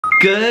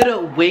Good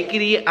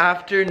wakey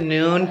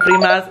afternoon,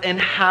 primas,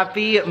 and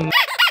happy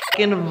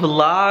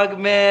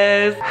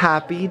Vlogmas.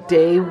 Happy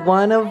day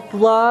one of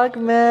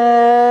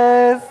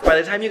Vlogmas. By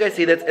the time you guys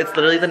see this, it's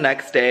literally the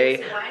next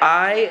day.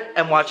 I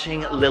am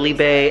watching Lily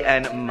Bay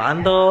and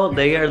Mando.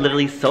 They are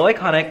literally so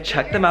iconic.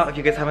 Check them out if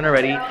you guys haven't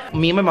already.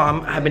 Me and my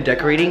mom have been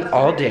decorating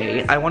all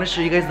day. I want to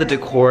show you guys the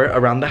decor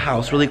around the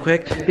house really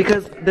quick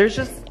because there's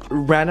just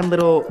random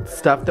little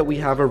stuff that we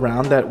have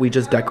around that we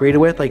just decorated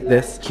with, like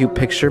this cute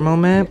picture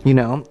moment, you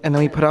know, and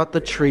then we put out the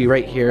tree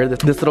right here,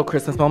 this little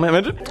Christmas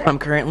moment. I'm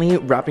currently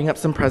wrapping up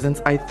some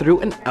presents. I threw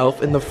an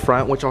elf in the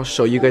front, which I'll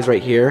show you guys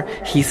right here.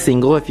 He's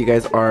single if you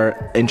guys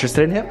are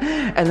interested in him.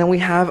 And then we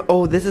have,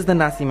 oh, this is the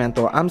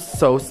nacimiento.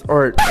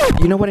 Or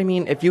you know what I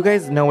mean? If you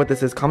guys know what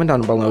this is, comment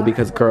down below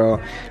because girl,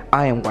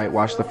 I am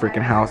whitewashed the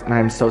freaking house and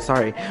I'm so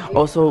sorry.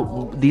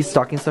 Also, these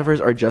stocking stuffers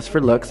are just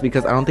for looks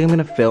because I don't think I'm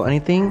gonna fill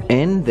anything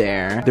in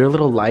there. They're a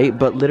little light,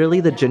 but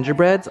literally the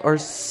gingerbreads are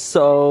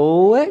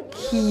so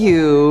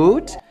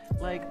cute.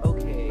 Like,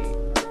 okay.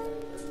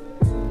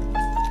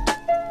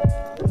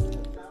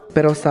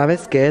 Pero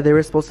sabes que? They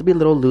were supposed to be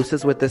little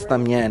luces with this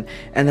también.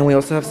 And then we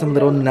also have some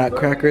little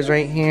nutcrackers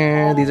right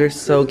here. These are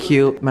so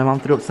cute. My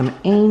mom threw up some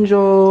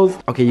angels.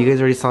 Okay, you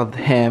guys already saw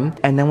him.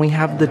 And then we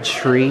have the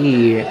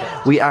tree.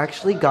 We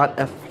actually got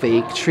a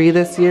fake tree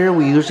this year.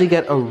 We usually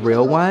get a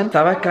real one.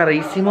 Estaba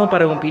carísimo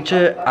para un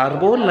pinche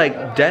árbol,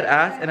 like dead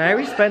ass. And I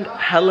already spent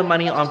hella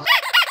money on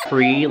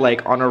tree,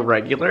 like on a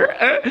regular.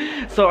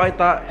 So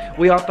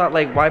we all thought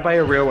like, why buy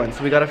a real one?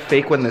 So we got a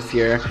fake one this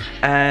year.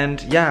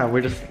 And yeah,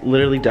 we're just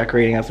literally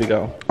decorating as we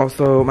go.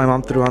 Also, my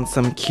mom threw on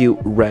some cute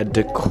red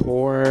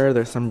decor.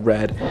 There's some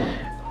red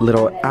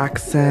little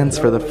accents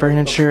for the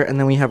furniture. And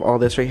then we have all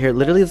this right here.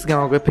 Literally, this is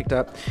gonna all get picked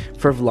up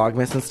for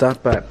Vlogmas and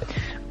stuff, but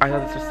I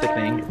thought this was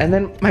sickening. And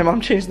then my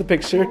mom changed the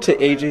picture to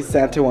AJ's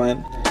Santa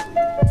one.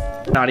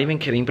 Not even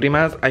kidding,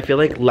 primas. I feel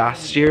like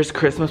last year's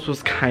Christmas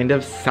was kind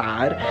of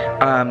sad.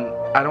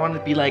 I don't want to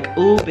be like,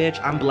 oh bitch,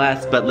 I'm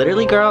blessed, but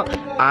literally girl,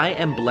 I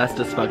am blessed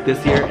as fuck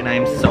this year and I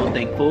am so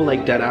thankful,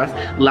 like dead ass.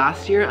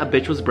 Last year a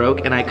bitch was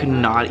broke and I could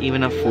not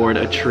even afford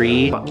a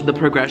tree. The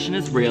progression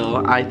is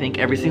real. I thank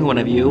every single one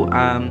of you.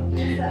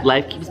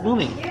 Life keeps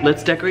moving.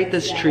 Let's decorate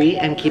this tree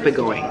and keep it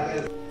going.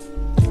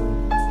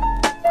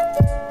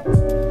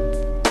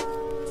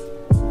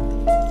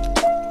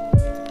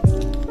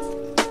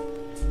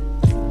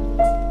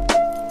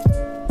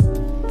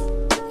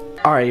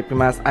 Alright,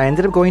 primas, I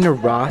ended up going to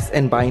Ross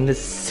and buying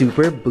this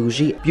super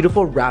bougie,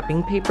 beautiful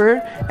wrapping paper.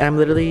 And I'm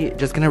literally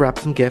just gonna wrap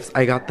some gifts.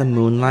 I got the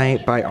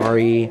Moonlight by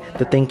Ari,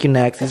 the Thank You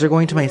Next. These are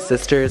going to my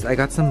sisters. I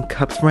got some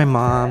cups for my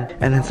mom,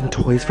 and then some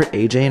toys for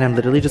AJ. And I'm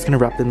literally just gonna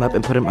wrap them up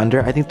and put them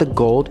under. I think the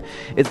gold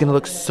is gonna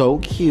look so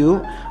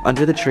cute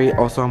under the tree.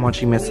 Also, I'm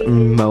watching Miss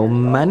Mo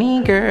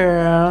Money,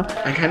 girl.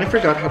 I kind of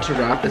forgot how to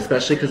wrap,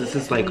 especially because this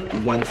is like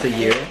once a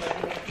year.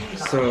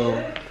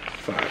 So,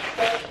 fuck.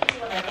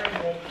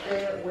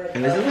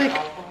 And this is like,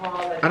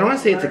 I don't want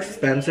to say it's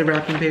expensive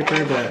wrapping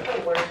paper, but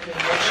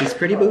she's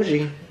pretty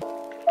bougie.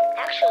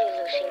 Actually,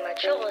 Lucy, my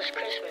trouble is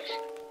Christmas.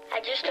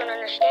 I just don't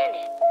understand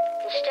it.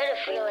 Instead of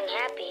feeling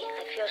happy,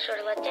 I feel sort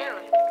of let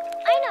down.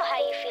 I know how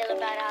you feel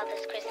about all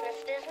this Christmas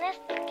business,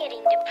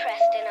 getting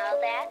depressed and all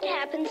that. It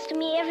happens to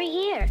me every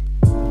year.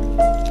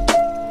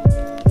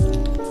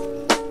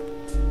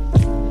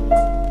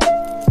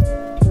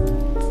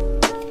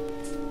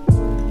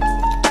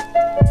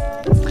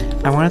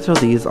 I want to throw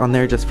these on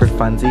there just for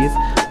funsies,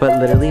 but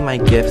literally my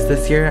gifts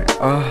this year,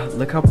 oh,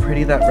 look how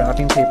pretty that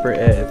wrapping paper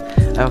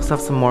is. I also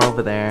have some more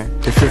over there.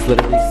 This is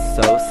literally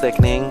so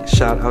sickening.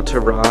 Shout out to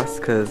Ross,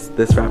 because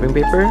this wrapping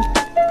paper,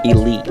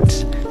 elite,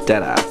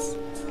 deadass.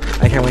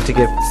 I can't wait to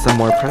give some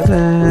more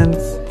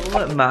presents.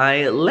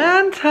 My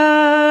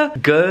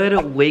Lanta! Good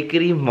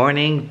wakey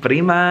morning,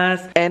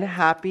 primas, and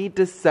happy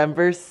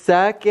December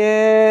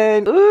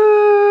 2nd!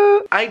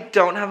 Ooh! I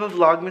don't have a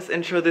Vlogmas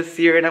intro this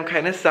year and I'm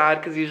kind of sad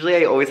because usually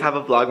I always have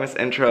a Vlogmas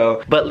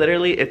intro, but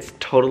literally it's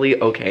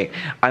totally okay.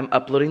 I'm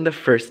uploading the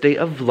first day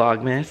of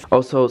Vlogmas.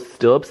 Also,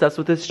 still obsessed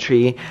with this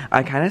tree.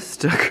 I kind of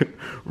stuck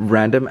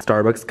random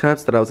Starbucks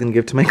cups that I was gonna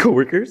give to my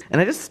coworkers and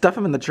I just stuffed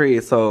them in the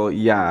tree, so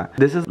yeah.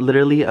 This is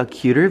literally a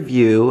cuter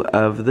view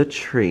of the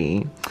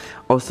tree.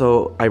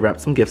 Also, I wrapped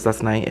some gifts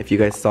last night, if you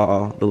guys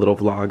saw the little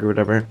vlog or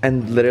whatever.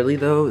 And literally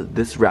though,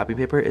 this wrapping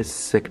paper is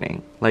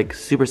sickening. Like,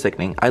 super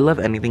sickening. I love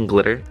anything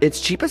glitter. It's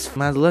cheap as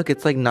f***. Look,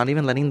 it's like not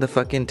even letting the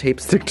fucking tape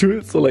stick to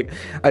it. So like,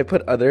 I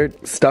put other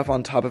stuff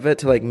on top of it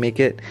to like make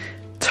it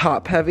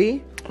top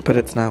heavy. But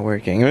it's not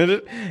working.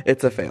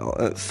 It's a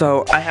fail.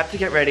 So I have to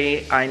get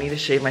ready. I need to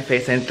shave my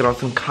face and throw on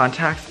some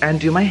contacts and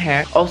do my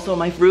hair. Also,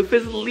 my roof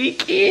is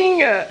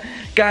leaking.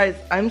 Guys,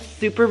 I'm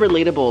super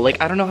relatable.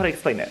 Like, I don't know how to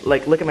explain it.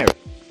 Like, look at my roof.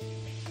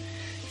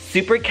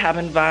 Super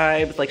cabin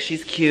vibes, like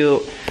she's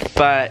cute,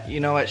 but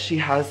you know what, she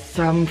has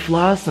some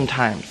flaws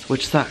sometimes,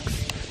 which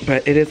sucks.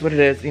 But it is what it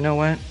is, you know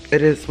what?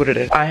 It is what it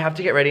is. I have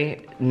to get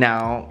ready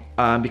now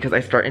because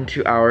I start in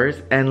 2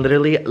 hours and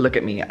literally, look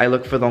at me. I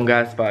look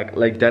fodonga as fuck,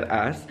 like dead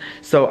ass.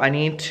 So I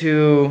need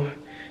to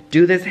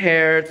do this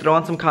hair, throw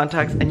on some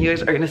contacts, and you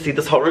guys are gonna see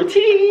this whole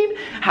routine.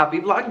 Happy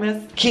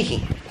Vlogmas.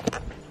 Kiki,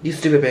 you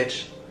stupid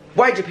bitch.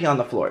 Why'd you pee on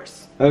the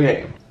floors?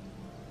 Okay.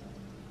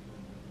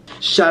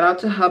 Shout out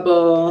to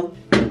Hubble.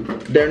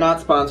 They're not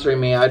sponsoring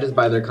me, I just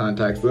buy their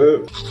contacts.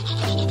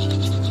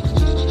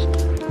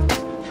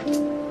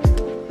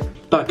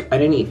 Fuck, I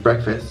didn't eat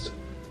breakfast.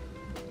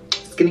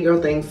 Skinny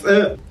girl things.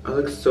 I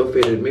look so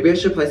faded. Maybe I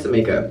should apply some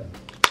makeup.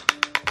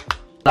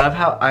 Love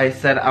how I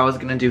said I was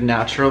gonna do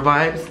natural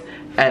vibes,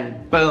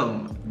 and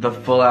boom, the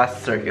full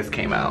ass circus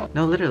came out.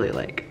 No, literally,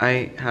 like,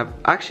 I have,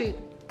 actually,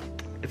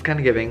 it's kind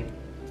of giving.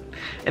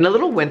 In a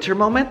little winter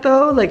moment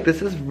though, like,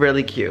 this is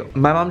really cute.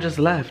 My mom just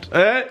left.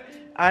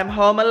 I'm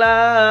home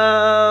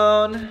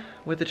alone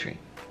with the tree.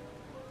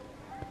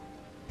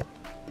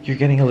 You're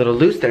getting a little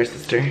loose there,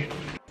 sister.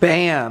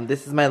 Bam!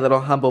 This is my little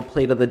humble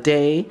plate of the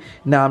day.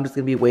 Now I'm just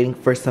gonna be waiting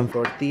for some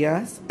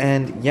tortillas,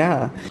 and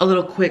yeah. A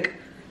little quick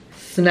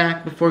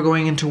snack before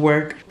going into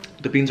work.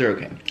 The beans are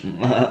okay.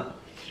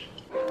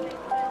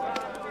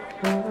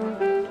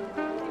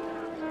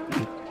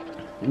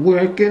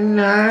 Working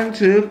 9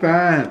 to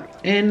 5,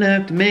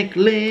 enough to make a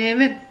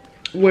living.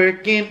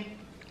 Working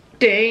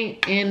day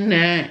and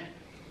night.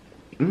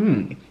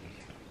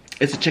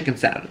 It's a chicken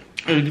salad.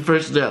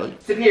 First deli.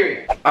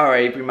 Superior.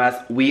 Alright,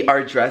 Primas, we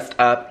are dressed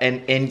up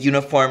and in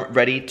uniform,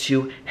 ready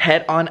to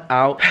head on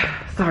out.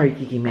 Sorry,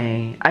 Kiki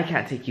May, I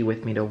can't take you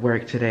with me to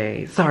work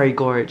today. Sorry,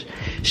 Gorge.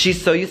 She's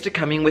so used to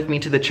coming with me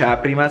to the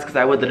trap, Primas, because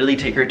I would literally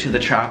take her to the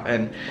trap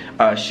and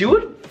she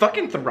would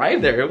fucking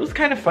thrive there. It was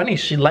kind of funny.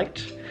 She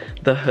liked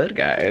the hood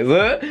guys.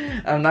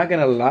 I'm not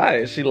gonna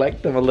lie, she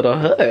liked them a little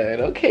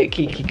hood. Okay,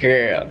 Kiki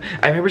girl.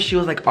 I remember she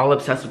was like all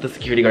obsessed with the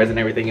security guards and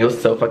everything. It was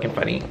so fucking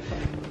funny.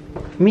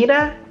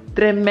 Mira,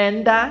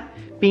 tremenda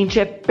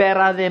pinche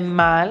perra de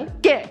mal.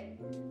 ¿Qué?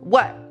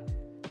 What?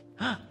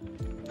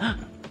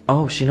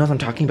 Oh, she knows I'm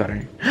talking about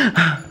her.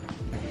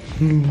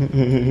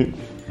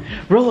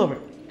 Roll over.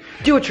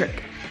 Do a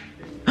trick.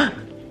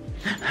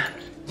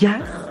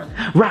 Yes?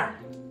 Rawr.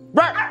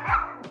 Rawr.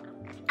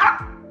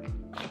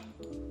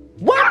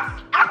 What?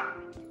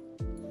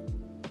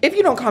 If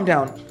you don't calm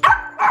down.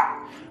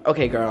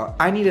 Okay, girl,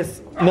 I need to.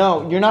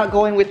 No, you're not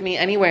going with me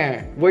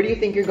anywhere. Where do you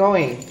think you're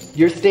going?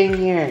 You're staying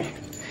here.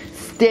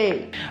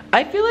 Stay.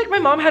 I feel like my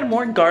mom had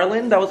more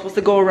garland that was supposed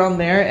to go around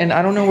there, and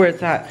I don't know where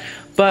it's at.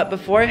 But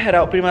before I head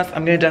out, pretty much,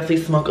 I'm gonna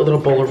definitely smoke a little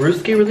bowl of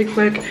Ruski really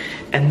quick,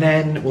 and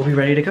then we'll be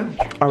ready to go.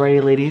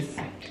 Alrighty, ladies,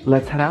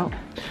 let's head out.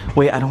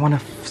 Wait, I don't want a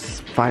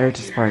fire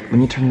to spark. Let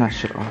me turn that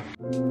shit off.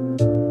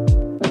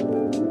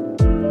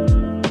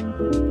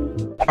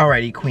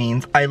 Alrighty,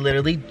 queens, I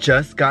literally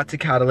just got to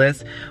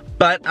Catalyst,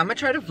 but I'm gonna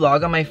try to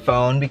vlog on my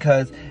phone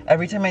because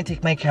every time I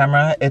take my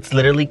camera, it's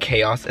literally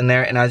chaos in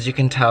there, and as you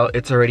can tell,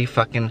 it's already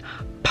fucking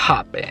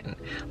popping.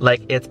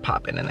 Like, it's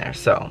popping in there,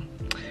 so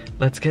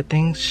let's get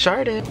things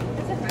started.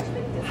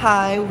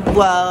 Hi,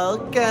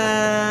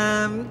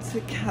 welcome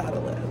to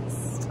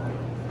Catalyst.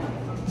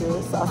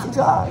 Here's Saucy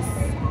Jaws.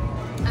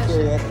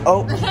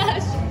 Oh, okay.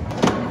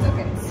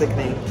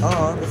 Sickening.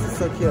 Oh, this is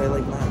so cute, I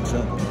like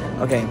matcha.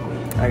 Okay,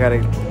 I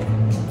gotta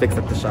fix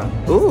up the shop.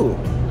 Ooh,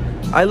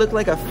 I look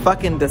like a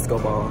fucking disco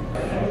ball.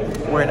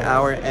 We're an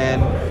hour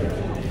in.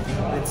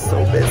 It's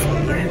so busy.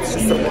 It's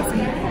just so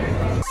busy.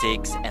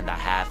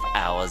 6.5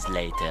 hours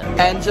later.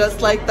 And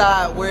just like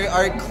that, we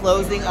are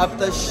closing up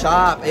the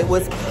shop. It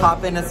was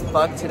popping as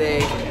fuck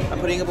today. I'm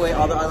putting away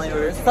all the online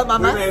orders. What's up,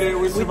 mama? We made it.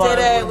 We did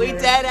it. We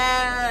did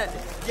it.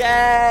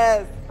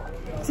 Yes.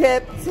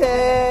 Tip,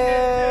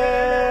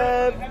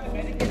 tip.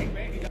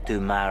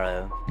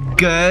 Tomorrow.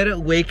 Good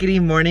wakety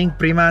morning,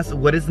 Primas.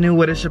 What is new?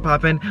 What is shit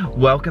poppin'?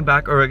 Welcome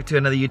back or to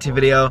another YouTube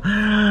video.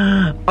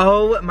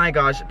 Oh my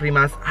gosh,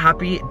 Primas,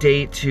 happy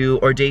day 2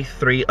 or day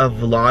 3 of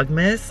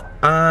Vlogmas.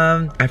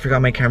 I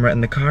forgot my camera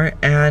in the car,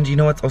 and you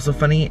know what's also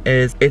funny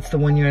is it's the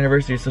 1 year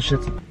anniversary, so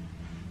shit's.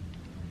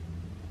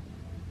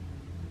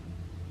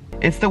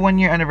 It's the 1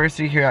 year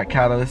anniversary here at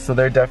Catalyst, so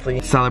they're definitely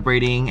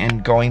celebrating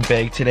and going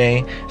big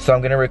today. So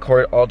I'm gonna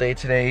record all day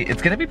today.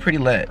 It's gonna be pretty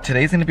lit.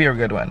 Today's gonna be a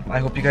good one. I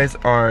hope you guys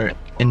are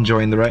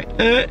enjoying the ride.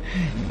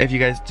 If you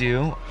guys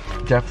do,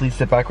 definitely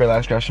sit back,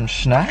 relax, grab some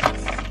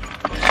snacks,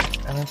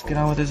 and let's get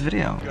on with this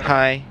video.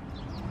 Hi.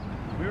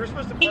 We were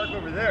supposed to park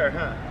over there,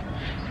 huh?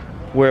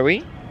 Were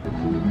we?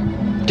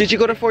 Did you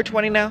go to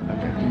 420 now?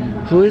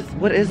 Okay.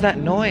 What is that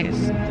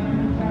noise?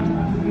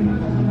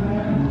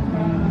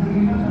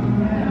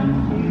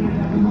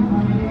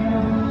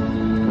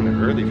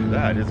 Early for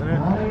that, isn't it?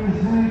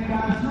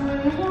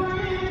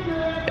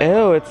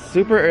 Ew, it's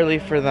super early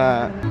for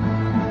that.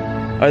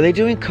 Are they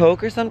doing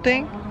coke or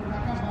something?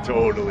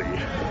 Totally.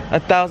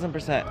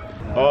 1000%.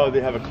 Oh,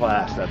 they have a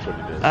class, that's what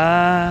it is.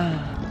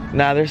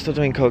 Nah, they're still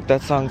doing coke.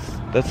 That song's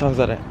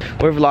at it.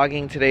 We're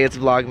vlogging today, it's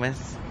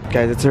Vlogmas.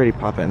 Guys, it's already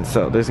popping,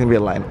 so there's gonna be a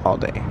line all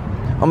day.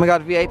 Oh my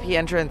god, VIP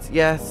entrance,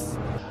 yes.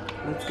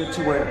 Let's get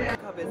to work.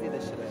 Look how busy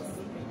this shit is.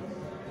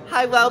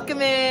 Hi,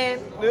 welcome in.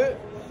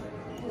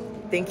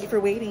 Thank you for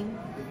waiting.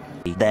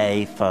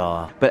 Day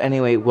 4. But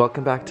anyway,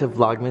 welcome back to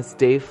Vlogmas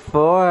Day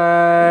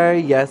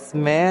 4. Yes,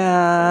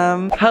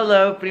 ma'am.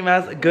 Hello,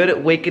 primas. Good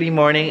wakety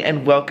morning,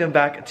 and welcome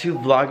back to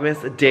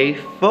Vlogmas Day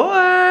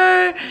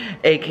 4,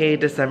 aka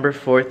December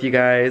 4th, you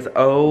guys.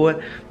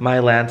 Oh, my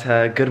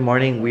Lanta. Good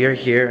morning. We are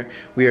here.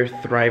 We are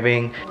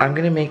thriving. I'm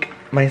gonna make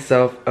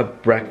myself a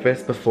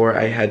breakfast before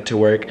I head to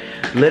work.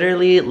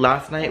 Literally,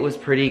 last night was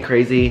pretty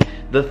crazy.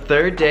 The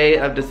third day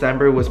of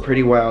December was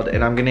pretty wild,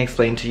 and I'm gonna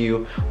explain to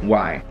you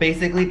why.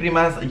 Basically,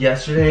 primas,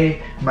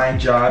 yesterday my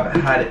job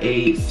had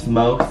a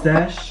smoke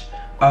sesh.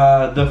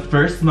 The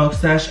first smoke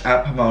sesh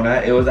at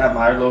Pomona. It was at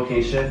my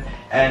location,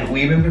 and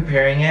we've been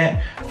preparing it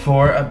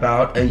for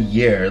about a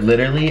year.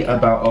 Literally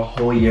about a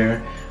whole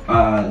year.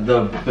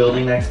 The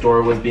building next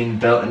door was being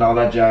built and all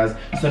that jazz.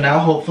 So now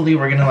hopefully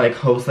we're gonna like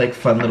host like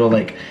fun little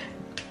like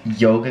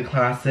yoga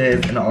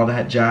classes and all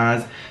that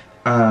jazz.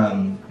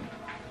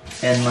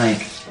 And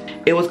like,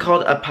 it was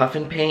called a puff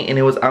and paint, and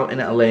it was out in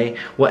LA.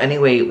 Well,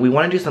 anyway, we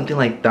want to do something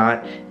like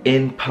that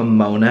in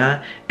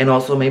Pomona, and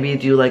also maybe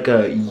do like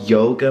a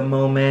yoga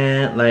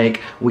moment. Like,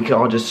 we could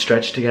all just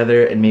stretch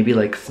together and maybe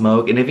like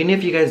smoke. And even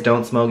if you guys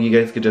don't smoke, you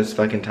guys could just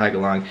fucking tag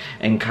along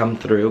and come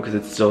through, because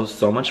it's still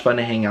so much fun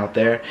to hang out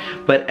there.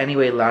 But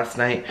anyway, last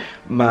night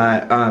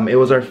it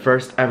was our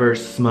first ever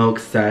smoke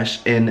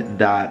sesh in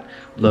that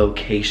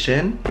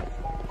location.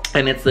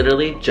 And it's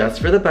literally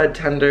just for the bud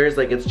tenders,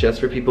 like it's just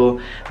for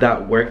people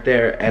that work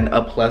there, and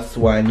a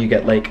 +1, you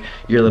get like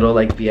your little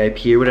like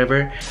VIP or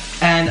whatever.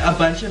 And a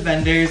bunch of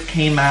vendors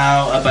came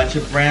out, a bunch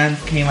of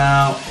brands came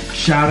out.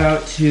 Shout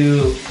out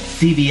to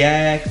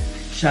CBX,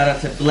 shout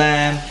out to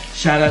Blem,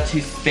 shout out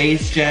to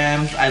Space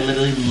Gems. I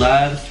literally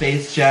love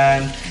Space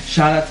Gems.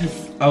 Shout out to,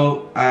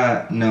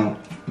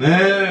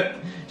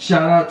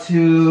 shout out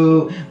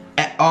to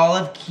all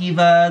of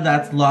Kiva,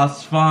 that's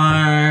Lost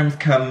Farms,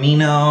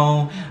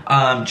 Camino,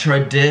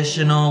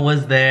 Traditional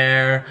was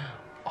there,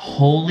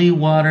 Holy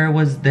Water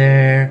was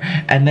there,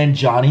 and then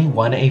Johnny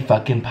won a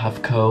fucking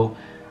Puffco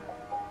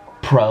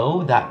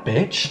Pro, that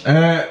bitch.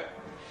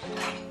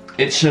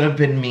 It should have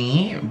been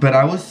me, but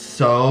I was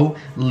so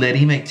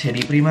litty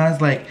McTitty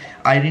primas, like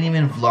I didn't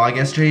even vlog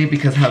yesterday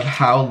because of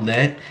how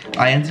lit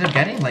I ended up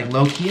getting. Like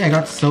low key, I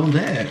got so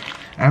lit.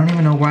 I don't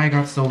even know why I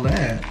got so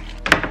lit.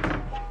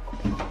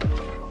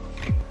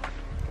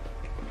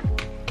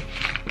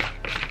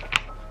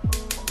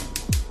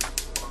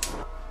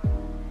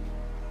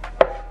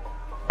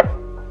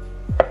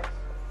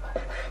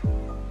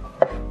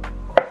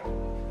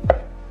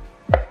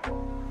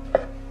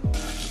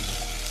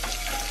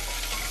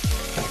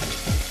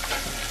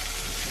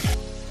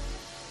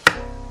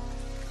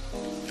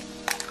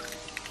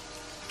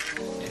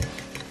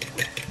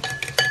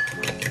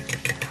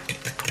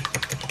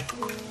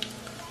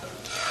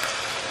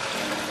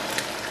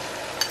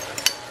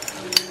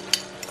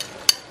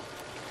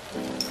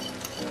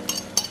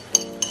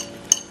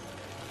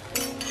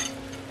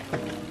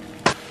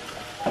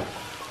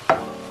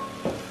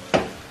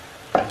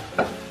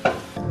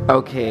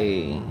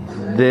 Okay,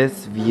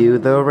 this view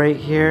though right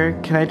here,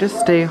 can I just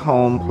stay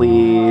home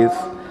please?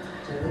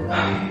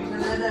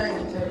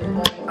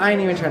 I ain't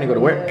even trying to go to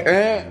work.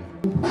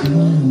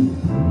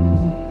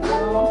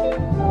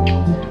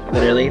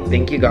 Literally,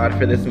 thank you God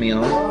for this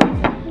meal.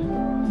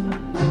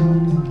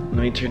 Let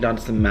me turn down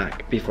some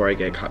Mac before I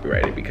get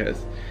copyrighted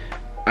because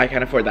I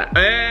can't afford that.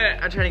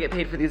 I'm trying to get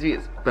paid for these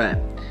views, but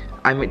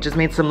I just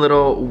made some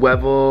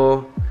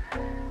little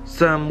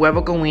some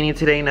huevo con weenie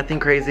today, nothing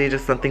crazy,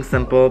 just something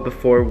simple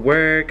before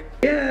work.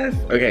 Yes!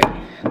 Okay,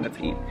 let's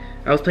eat.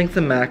 I was playing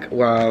some Mac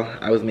while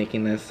I was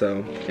making this,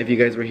 so if you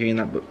guys were hearing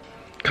that,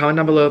 comment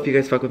down below if you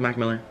guys fuck with Mac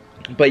Miller.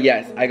 But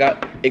yes, I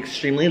got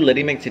extremely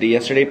litty McTitty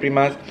yesterday,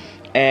 primas,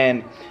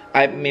 and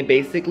I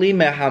basically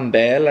me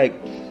jambé, like,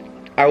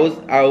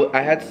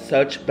 I had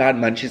such bad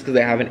munchies because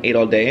I haven't ate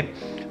all day.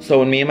 So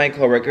when me and my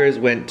coworkers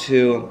went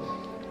to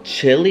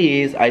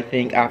Chili's, I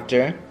think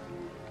after,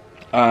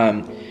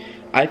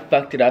 I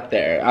fucked it up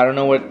there. I don't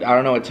know what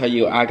to tell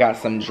you. I got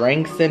some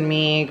drinks in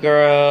me,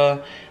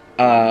 girl.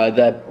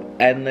 The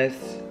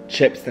endless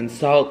chips and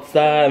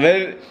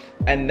salsa.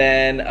 And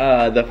then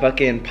the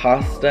fucking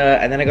pasta.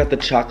 And then I got the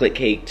chocolate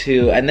cake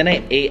too. And then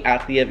I ate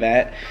at the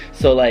event.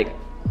 So like,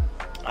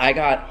 I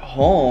got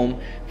home,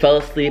 fell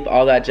asleep,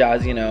 all that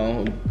jazz, you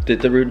know,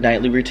 did the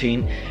nightly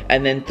routine,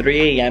 and then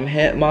 3 a.m.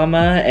 hit,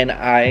 mama, and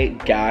I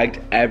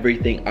gagged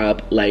everything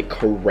up like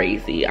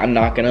crazy. I'm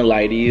not gonna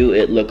lie to you,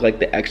 it looked like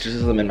the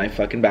exorcism in my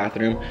fucking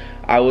bathroom.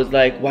 I was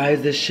like, why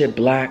is this shit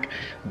black?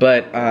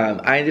 But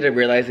I ended up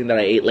realizing that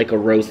I ate like a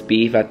roast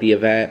beef at the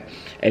event,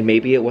 and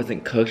maybe it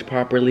wasn't cooked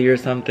properly or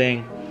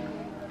something,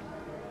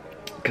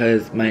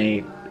 because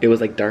it was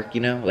like dark,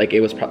 you know, like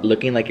it was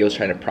looking like it was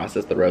trying to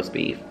process the roast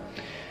beef.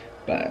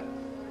 But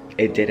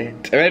it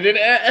didn't. I did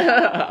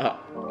it.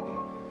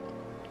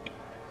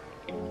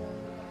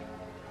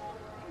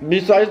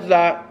 Besides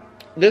that,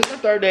 this is the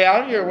third day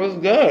out here was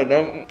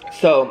good.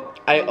 So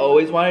I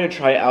always wanted to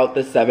try out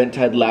the 7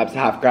 Ted Labs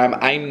half gram.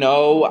 I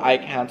know I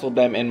canceled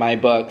them in my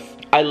books.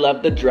 I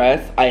love the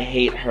dress. I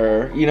hate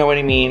her. You know what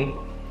I mean?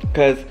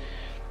 Because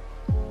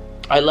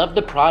I love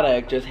the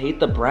product, just hate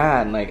the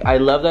brand. Like, I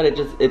love that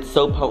it's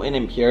so potent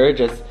and pure.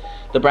 Just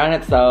the brand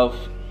itself,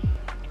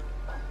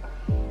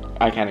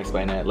 I can't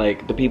explain it.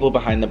 Like, the people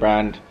behind the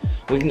brand,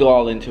 we can go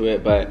all into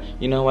it, but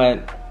you know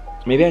what?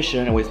 Maybe I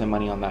shouldn't waste my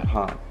money on that,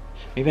 huh?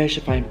 Maybe I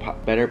should find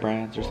better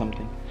brands or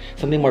something.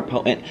 Something more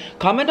potent.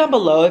 Comment down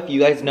below if you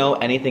guys know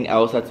anything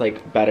else that's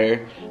like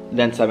better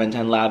than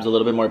 710 Labs, a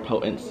little bit more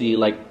potency.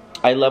 Like,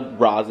 I love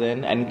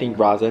rosin, anything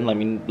rosin, let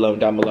me know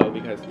down below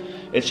because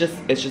it's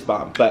just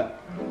bomb. But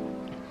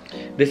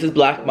this is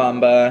Black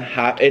Mamba,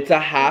 it's a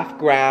half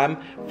gram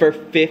for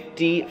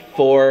 $57,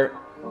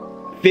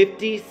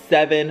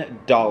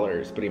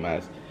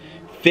 PRIMAS.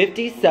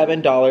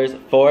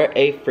 $57 for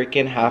a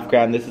freaking half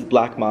gram. This is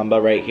Black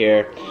Mamba right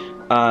here.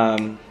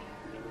 I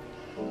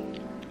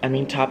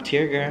mean, top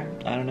tier, girl.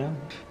 I don't know.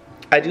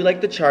 I do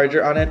like the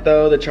charger on it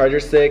though. The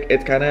charger's sick.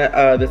 It's kind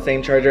of the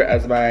same charger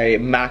as my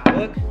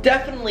MacBook.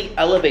 Definitely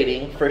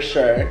elevating for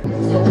sure.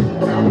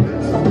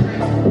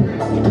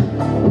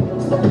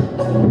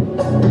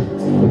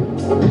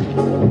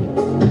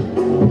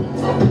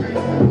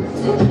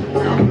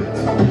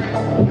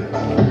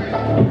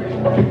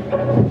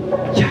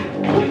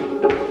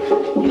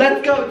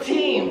 Let's go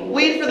team!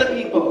 Weed for the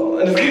people!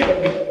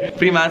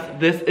 PRIMAS,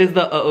 this is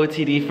the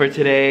OOTD for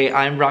today.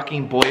 I'm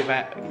rocking boy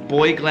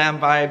glam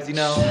vibes, you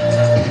know?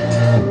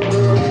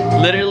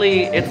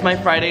 Literally, it's my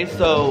Friday,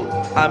 so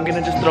I'm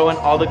gonna just throw in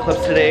all the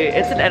clips today.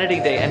 It's an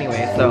editing day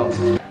anyway, so.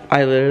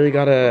 I literally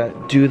gotta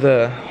do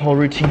the whole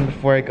routine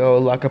before I go,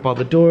 lock up all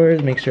the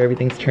doors, make sure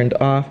everything's turned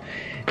off,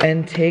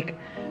 and take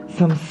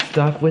some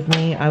stuff with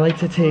me. I like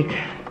to take,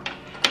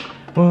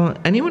 well,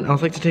 anyone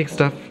else like to take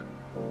stuff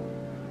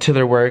to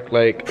their work,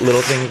 like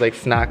little things like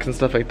snacks and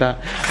stuff like that?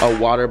 A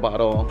water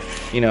bottle,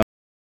 you know.